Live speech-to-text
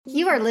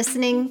You are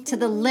listening to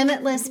the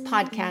Limitless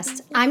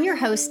Podcast. I'm your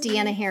host,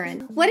 Deanna Herron.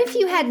 What if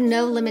you had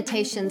no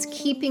limitations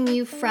keeping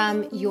you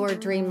from your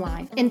dream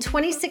life? In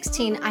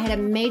 2016, I had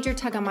a major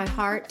tug on my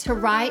heart to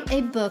write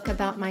a book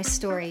about my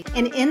story.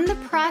 And in the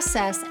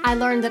process, I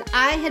learned that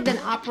I had been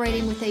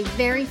operating with a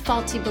very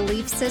faulty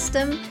belief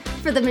system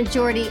for the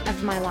majority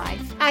of my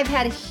life. I've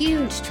had a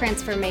huge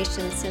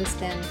transformation since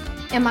then.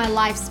 And my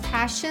life's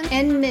passion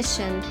and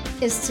mission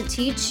is to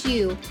teach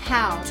you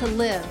how to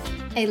live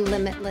a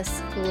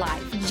limitless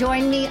life.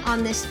 Join me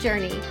on this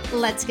journey.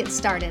 Let's get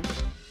started.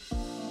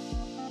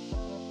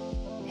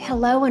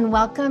 Hello and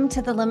welcome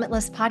to the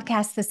Limitless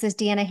Podcast. This is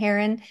Deanna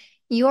Herron,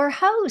 your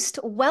host.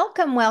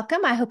 Welcome,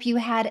 welcome. I hope you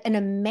had an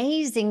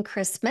amazing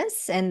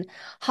Christmas and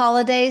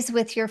holidays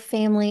with your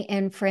family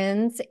and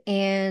friends,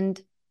 and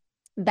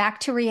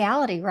back to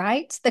reality,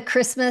 right? The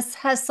Christmas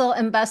hustle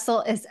and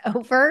bustle is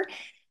over.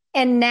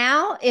 And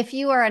now, if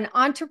you are an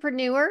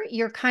entrepreneur,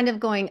 you're kind of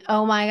going,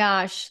 oh my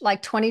gosh,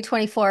 like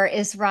 2024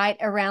 is right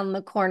around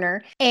the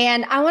corner.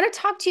 And I want to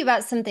talk to you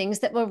about some things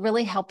that will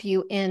really help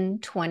you in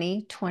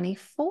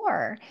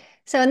 2024.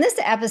 So in this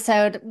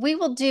episode, we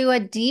will do a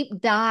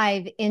deep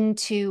dive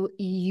into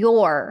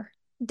your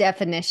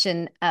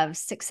definition of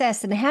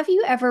success. And have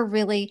you ever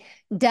really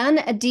done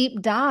a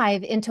deep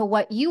dive into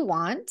what you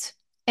want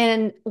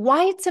and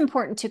why it's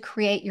important to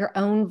create your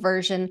own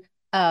version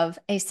of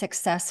a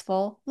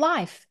successful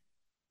life?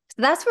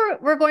 So that's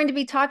what we're going to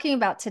be talking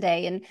about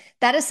today. And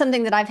that is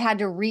something that I've had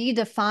to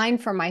redefine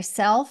for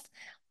myself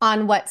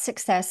on what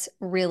success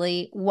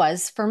really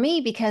was for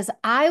me, because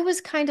I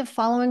was kind of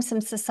following some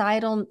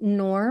societal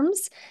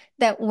norms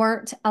that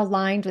weren't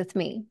aligned with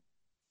me.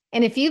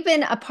 And if you've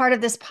been a part of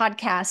this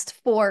podcast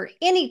for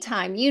any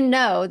time, you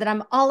know that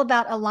I'm all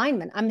about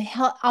alignment. I'm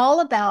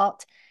all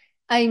about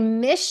a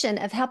mission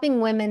of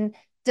helping women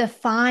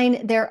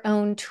define their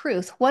own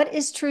truth. What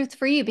is truth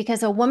for you?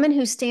 Because a woman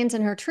who stands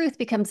in her truth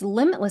becomes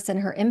limitless in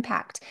her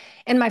impact.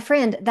 And my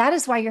friend, that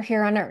is why you're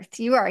here on earth.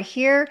 You are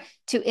here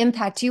to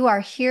impact. You are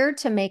here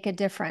to make a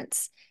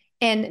difference.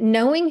 And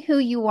knowing who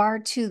you are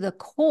to the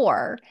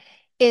core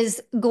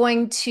is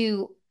going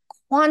to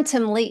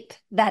quantum leap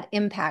that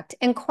impact,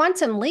 and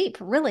quantum leap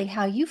really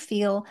how you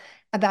feel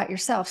about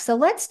yourself. So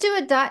let's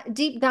do a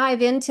deep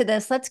dive into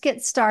this. Let's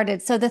get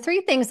started. So the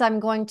three things I'm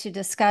going to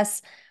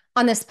discuss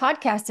on this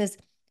podcast is,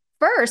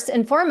 first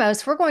and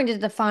foremost, we're going to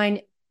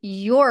define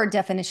your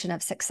definition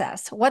of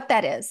success, what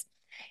that is,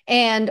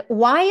 and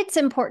why it's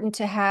important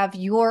to have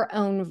your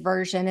own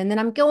version. And then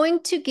I'm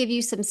going to give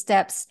you some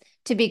steps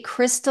to be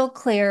crystal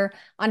clear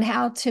on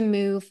how to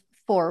move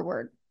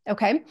forward.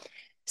 Okay.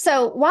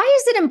 So why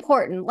is it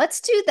important?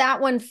 Let's do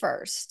that one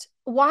first.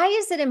 Why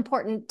is it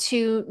important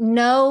to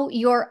know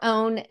your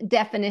own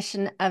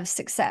definition of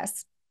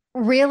success?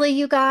 Really,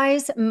 you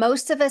guys,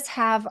 most of us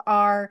have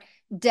our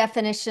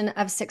definition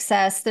of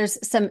success. There's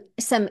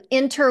some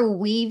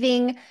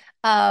interweaving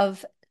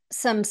of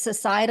some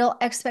societal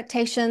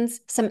expectations,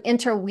 some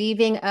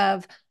interweaving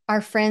of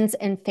our friends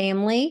and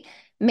family,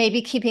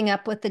 maybe keeping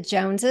up with the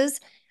Joneses.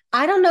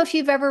 I don't know if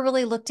you've ever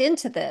really looked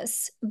into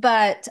this,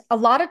 but a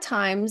lot of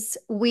times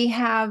we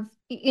have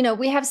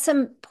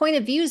some point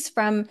of views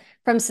from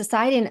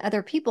society and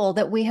other people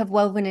that we have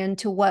woven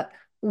into what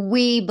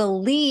we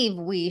believe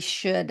we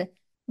should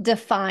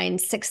define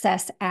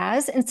success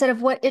as, instead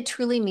of what it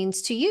truly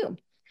means to you.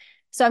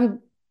 So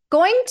I'm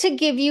going to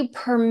give you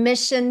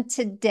permission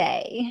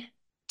today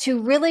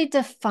to really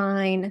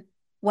define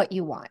what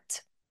you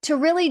want, to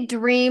really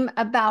dream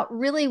about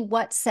really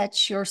what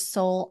sets your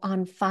soul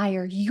on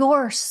fire,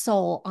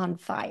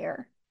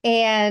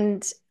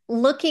 and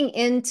looking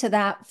into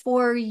that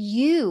for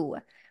you,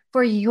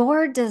 for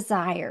your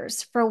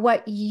desires, for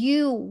what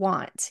you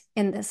want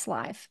in this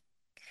life.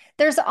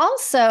 There's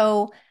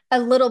also a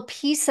little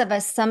piece of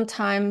us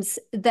sometimes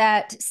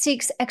that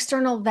seeks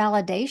external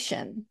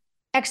validation.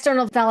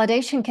 External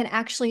validation can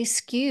actually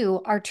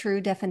skew our true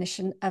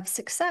definition of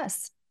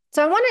success.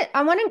 So I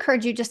want to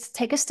encourage you just to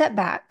take a step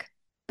back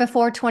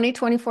before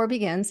 2024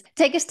 begins.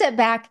 Take a step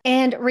back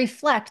and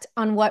reflect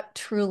on what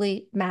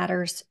truly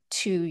matters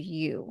to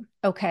you,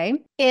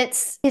 okay?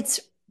 It's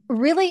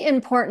really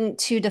important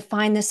to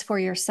define this for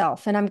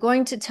yourself, and I'm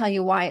going to tell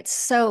you why it's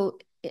so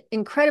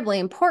incredibly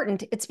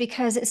important. It's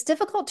because it's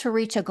difficult to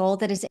reach a goal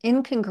that is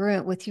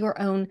incongruent with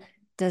your own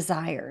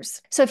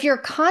desires. So if you're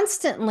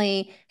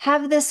constantly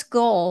have this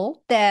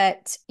goal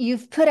that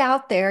you've put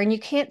out there and you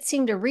can't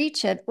seem to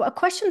reach it, well, a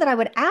question that I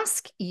would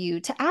ask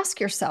you to ask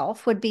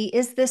yourself would be,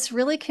 is this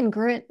really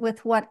congruent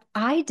with what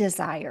I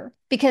desire?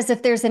 Because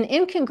if there's an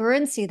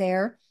incongruency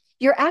there,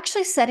 you're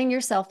actually setting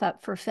yourself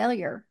up for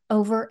failure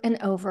over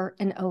and over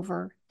and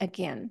over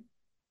again.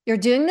 You're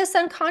doing this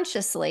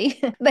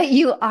unconsciously, but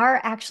you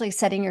are actually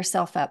setting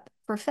yourself up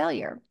for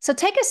failure. So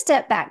take a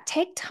step back,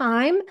 take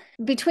time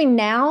between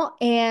now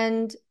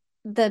and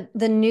the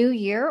new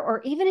year,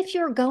 or even if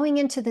you're going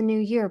into the new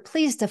year,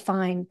 please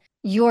define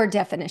your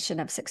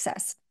definition of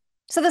success.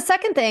 So the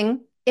second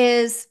thing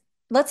is,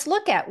 let's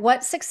look at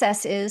what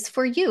success is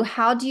for you.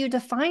 How do you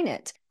define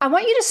it? I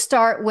want you to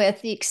start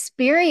with the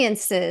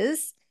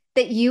experiences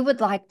that you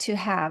would like to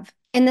have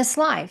in this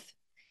life.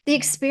 The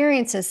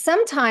experiences,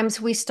 sometimes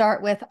we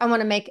start with, I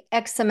want to make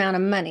X amount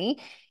of money.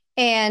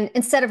 And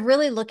instead of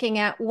really looking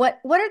at what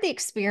are the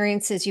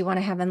experiences you want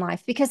to have in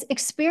life, because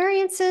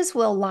experiences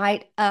will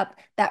light up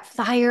that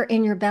fire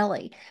in your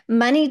belly.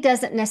 Money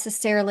doesn't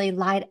necessarily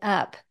light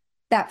up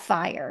that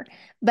fire,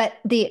 but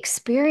the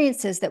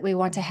experiences that we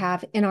want to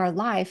have in our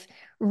life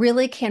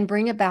really can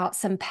bring about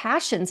some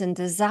passions and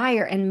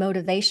desire and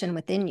motivation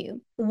within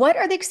you. What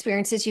are the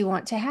experiences you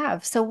want to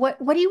have? So what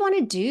do you want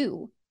to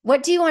do?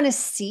 What do you want to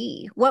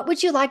see? What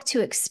would you like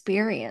to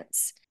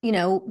experience? You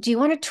know, do you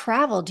want to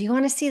travel? Do you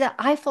want to see the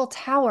Eiffel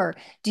Tower?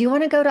 Do you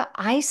want to go to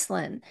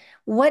Iceland?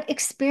 What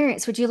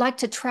experience would you like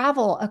to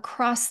travel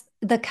across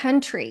the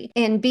country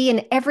and be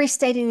in every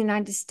state in the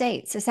United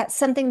States? Is that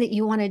something that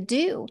you want to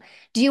do?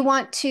 Do you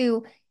want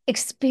to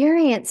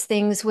experience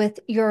things with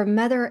your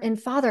mother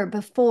and father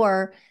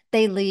before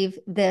they leave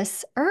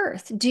this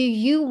earth? Do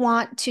you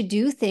want to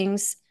do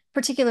things,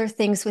 particular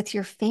things with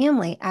your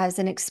family as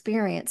an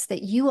experience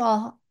that you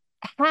all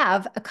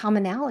have a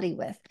commonality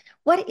with?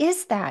 What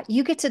is that?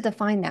 You get to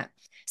define that.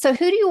 So,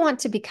 who do you want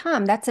to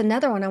become? That's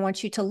another one I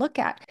want you to look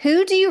at.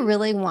 Who do you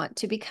really want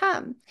to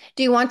become?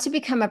 Do you want to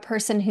become a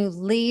person who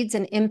leads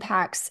and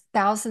impacts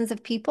thousands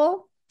of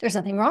people? There's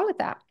nothing wrong with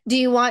that. Do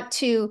you want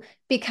to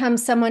become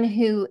someone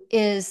who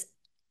is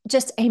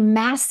just a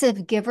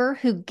massive giver,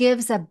 who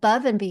gives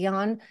above and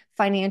beyond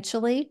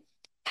financially?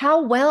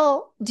 How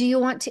well do you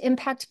want to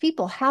impact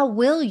people? How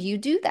will you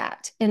do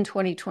that in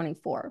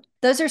 2024?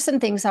 Those are some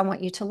things I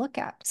want you to look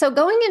at. So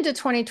going into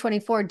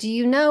 2024, do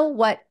you know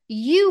what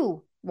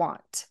you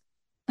want?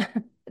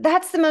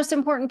 That's the most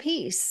important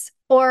piece.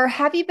 Or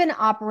have you been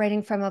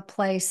operating from a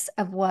place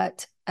of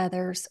what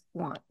others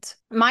want?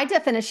 My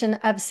definition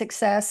of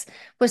success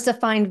was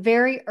defined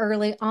very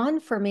early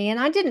on for me, and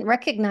I didn't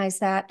recognize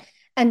that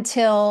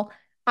until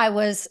I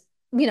was,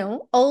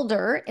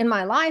 older in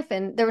my life,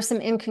 and there were some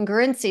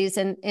incongruencies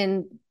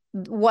in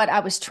what I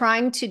was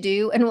trying to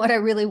do and what I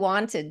really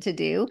wanted to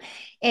do.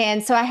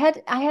 And so I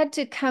had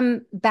to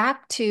come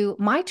back to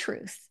my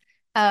truth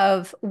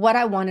of what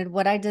I wanted,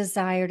 what I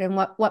desired, and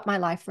what my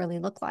life really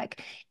looked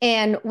like.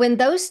 And when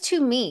those two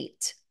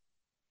meet,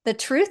 the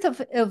truth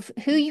of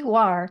who you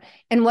are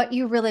and what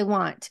you really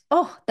want,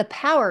 oh, the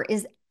power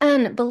is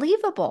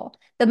unbelievable.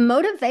 The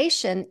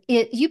motivation,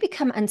 you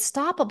become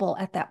unstoppable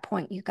at that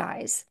point, you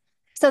guys.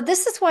 So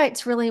this is why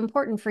it's really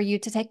important for you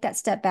to take that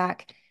step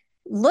back,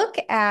 look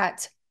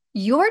at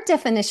your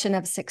definition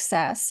of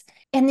success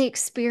and the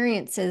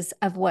experiences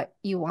of what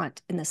you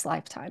want in this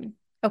lifetime.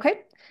 Okay?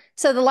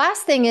 So the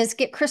last thing is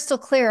get crystal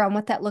clear on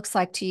what that looks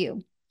like to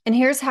you. And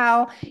here's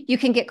how you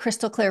can get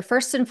crystal clear.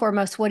 First and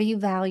foremost, what do you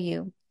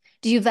value?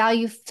 Do you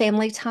value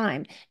family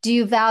time? Do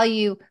you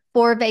value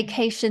 4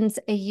 vacations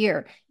a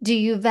year? Do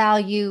you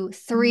value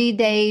 3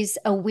 days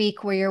a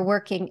week where you're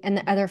working and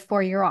the other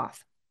 4 you're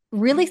off?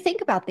 Really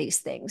think about these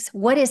things.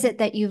 What is it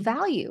that you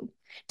value?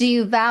 Do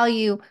you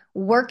value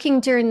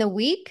working during the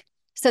week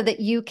so that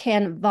you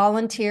can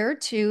volunteer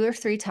 2 or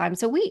 3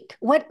 times a week?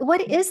 What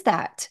is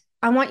that?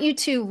 I want you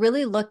to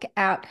really look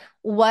at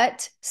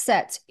what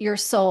sets your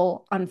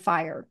soul on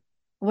fire.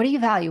 What do you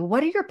value?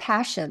 What are your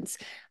passions?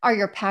 Are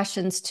your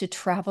passions to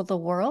travel the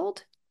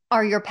world?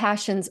 Are your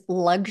passions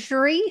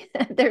luxury?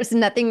 There's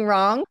nothing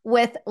wrong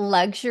with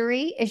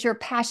luxury. Is your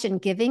passion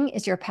giving?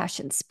 Is your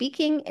passion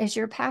speaking? Is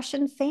your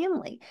passion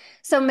family?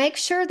 So make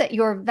sure that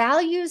your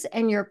values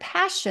and your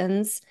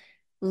passions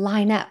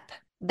line up.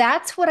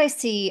 That's what I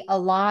see a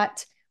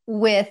lot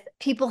with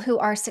people who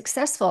are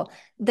successful.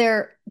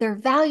 Their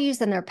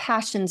values and their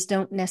passions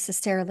don't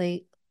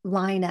necessarily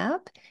line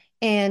up,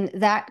 and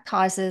that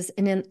causes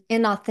an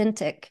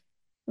inauthentic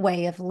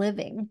way of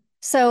living.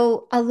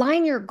 So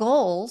align your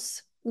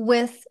goals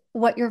with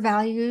what your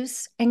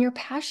values and your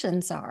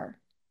passions are.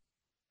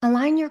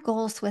 Align your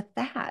goals with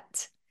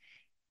that.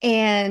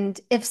 And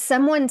if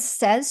someone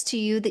says to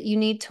you that you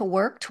need to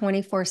work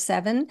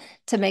 24/7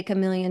 to make $1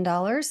 million,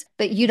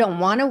 but you don't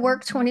want to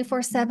work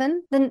 24/7,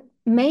 then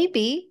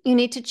maybe you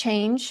need to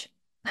change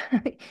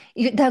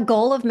the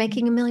goal of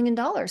making $1 million.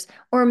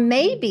 Or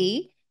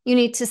maybe you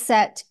need to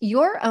set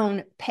your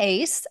own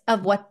pace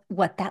of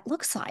what that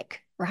looks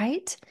like,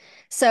 right?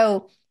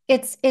 So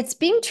it's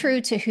being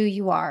true to who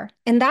you are.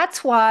 And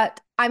that's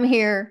what I'm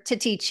here to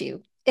teach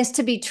you, is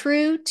to be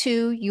true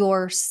to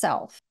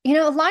yourself.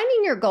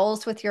 Aligning your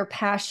goals with your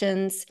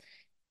passions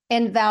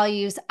and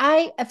values.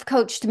 I have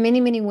coached many,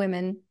 many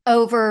women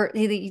over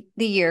the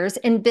years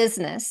in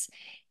business.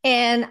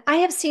 And I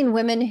have seen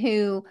women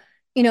who,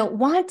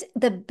 want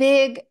the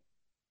big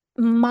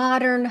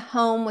modern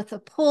home with a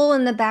pool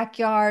in the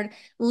backyard,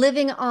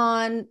 living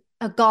on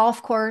a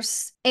golf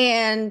course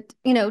and,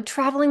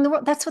 traveling the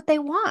world. That's what they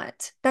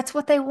want. That's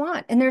what they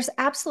want. And there's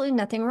absolutely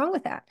nothing wrong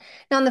with that.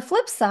 Now, on the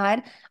flip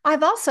side,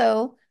 I've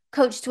also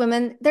coached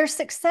women. Their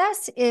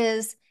success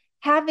is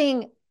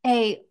having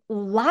a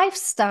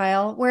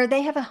lifestyle where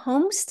they have a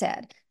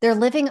homestead. They're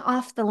living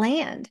off the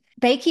land,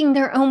 baking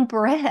their own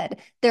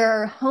bread.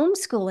 They're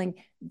homeschooling.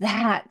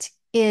 That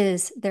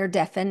is their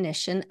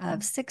definition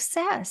of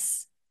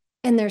success.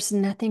 And there's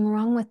nothing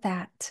wrong with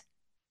that.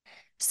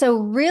 So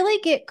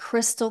really get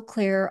crystal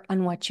clear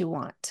on what you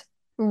want.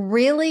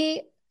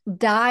 Really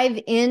dive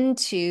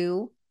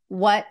into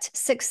what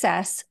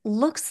success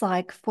looks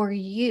like for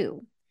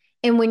you.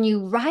 And when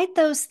you write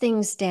those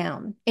things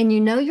down and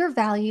you know your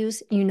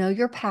values, you know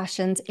your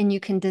passions, and you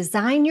can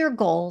design your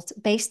goals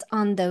based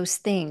on those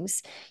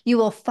things, you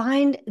will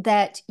find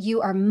that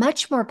you are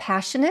much more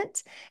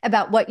passionate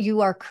about what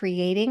you are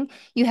creating.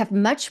 You have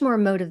much more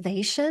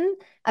motivation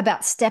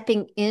about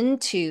stepping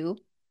into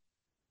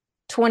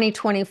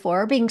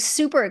 2024, being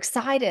super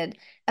excited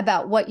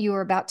about what you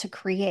are about to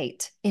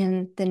create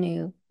in the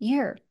new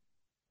year.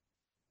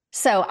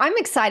 So I'm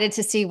excited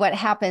to see what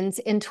happens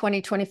in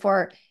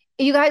 2024.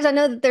 You guys, I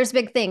know that there's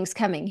big things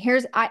coming.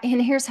 Here's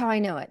how I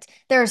know it.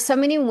 There are so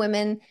many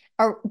women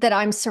that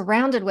I'm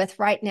surrounded with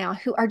right now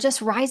who are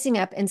just rising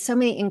up in so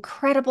many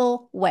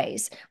incredible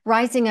ways,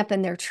 rising up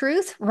in their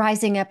truth,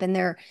 rising up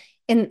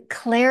in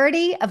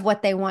clarity of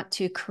what they want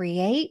to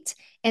create,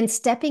 and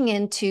stepping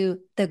into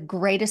the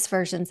greatest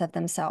versions of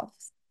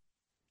themselves.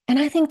 And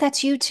I think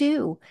that's you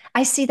too.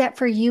 I see that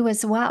for you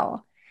as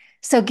well.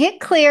 So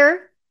get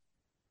clear.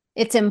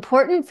 It's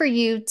important for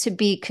you to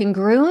be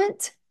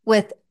congruent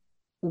with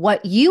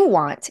what you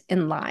want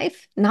in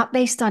life, not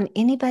based on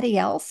anybody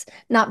else,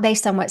 not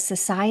based on what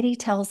society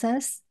tells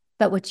us,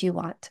 but what you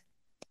want.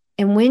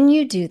 And when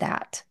you do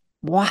that,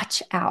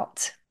 watch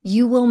out.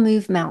 You will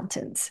move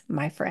mountains,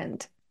 my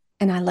friend.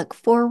 And I look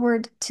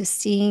forward to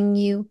seeing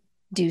you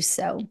do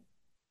so.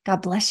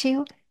 God bless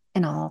you,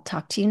 and I'll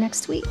talk to you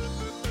next week.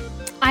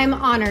 I'm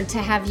honored to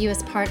have you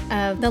as part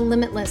of the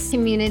Limitless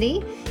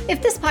community.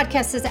 If this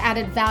podcast has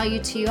added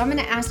value to you, I'm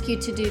going to ask you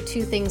to do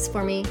two things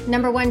for me.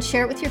 Number one,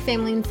 share it with your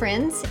family and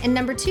friends. And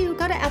number two,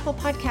 go to Apple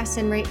Podcasts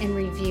and rate and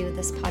review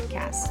this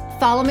podcast.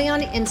 Follow me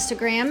on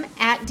Instagram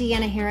at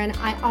Deanna Herron.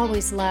 I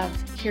always love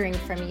hearing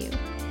from you.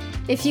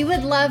 If you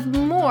would love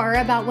more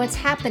about what's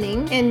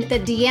happening in the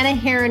Deanna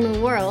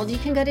Herron world, you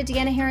can go to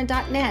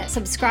deannaherron.net,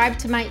 subscribe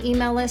to my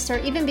email list, or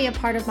even be a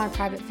part of my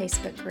private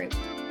Facebook group.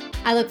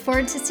 I look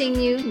forward to seeing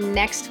you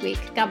next week.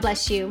 God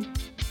bless you.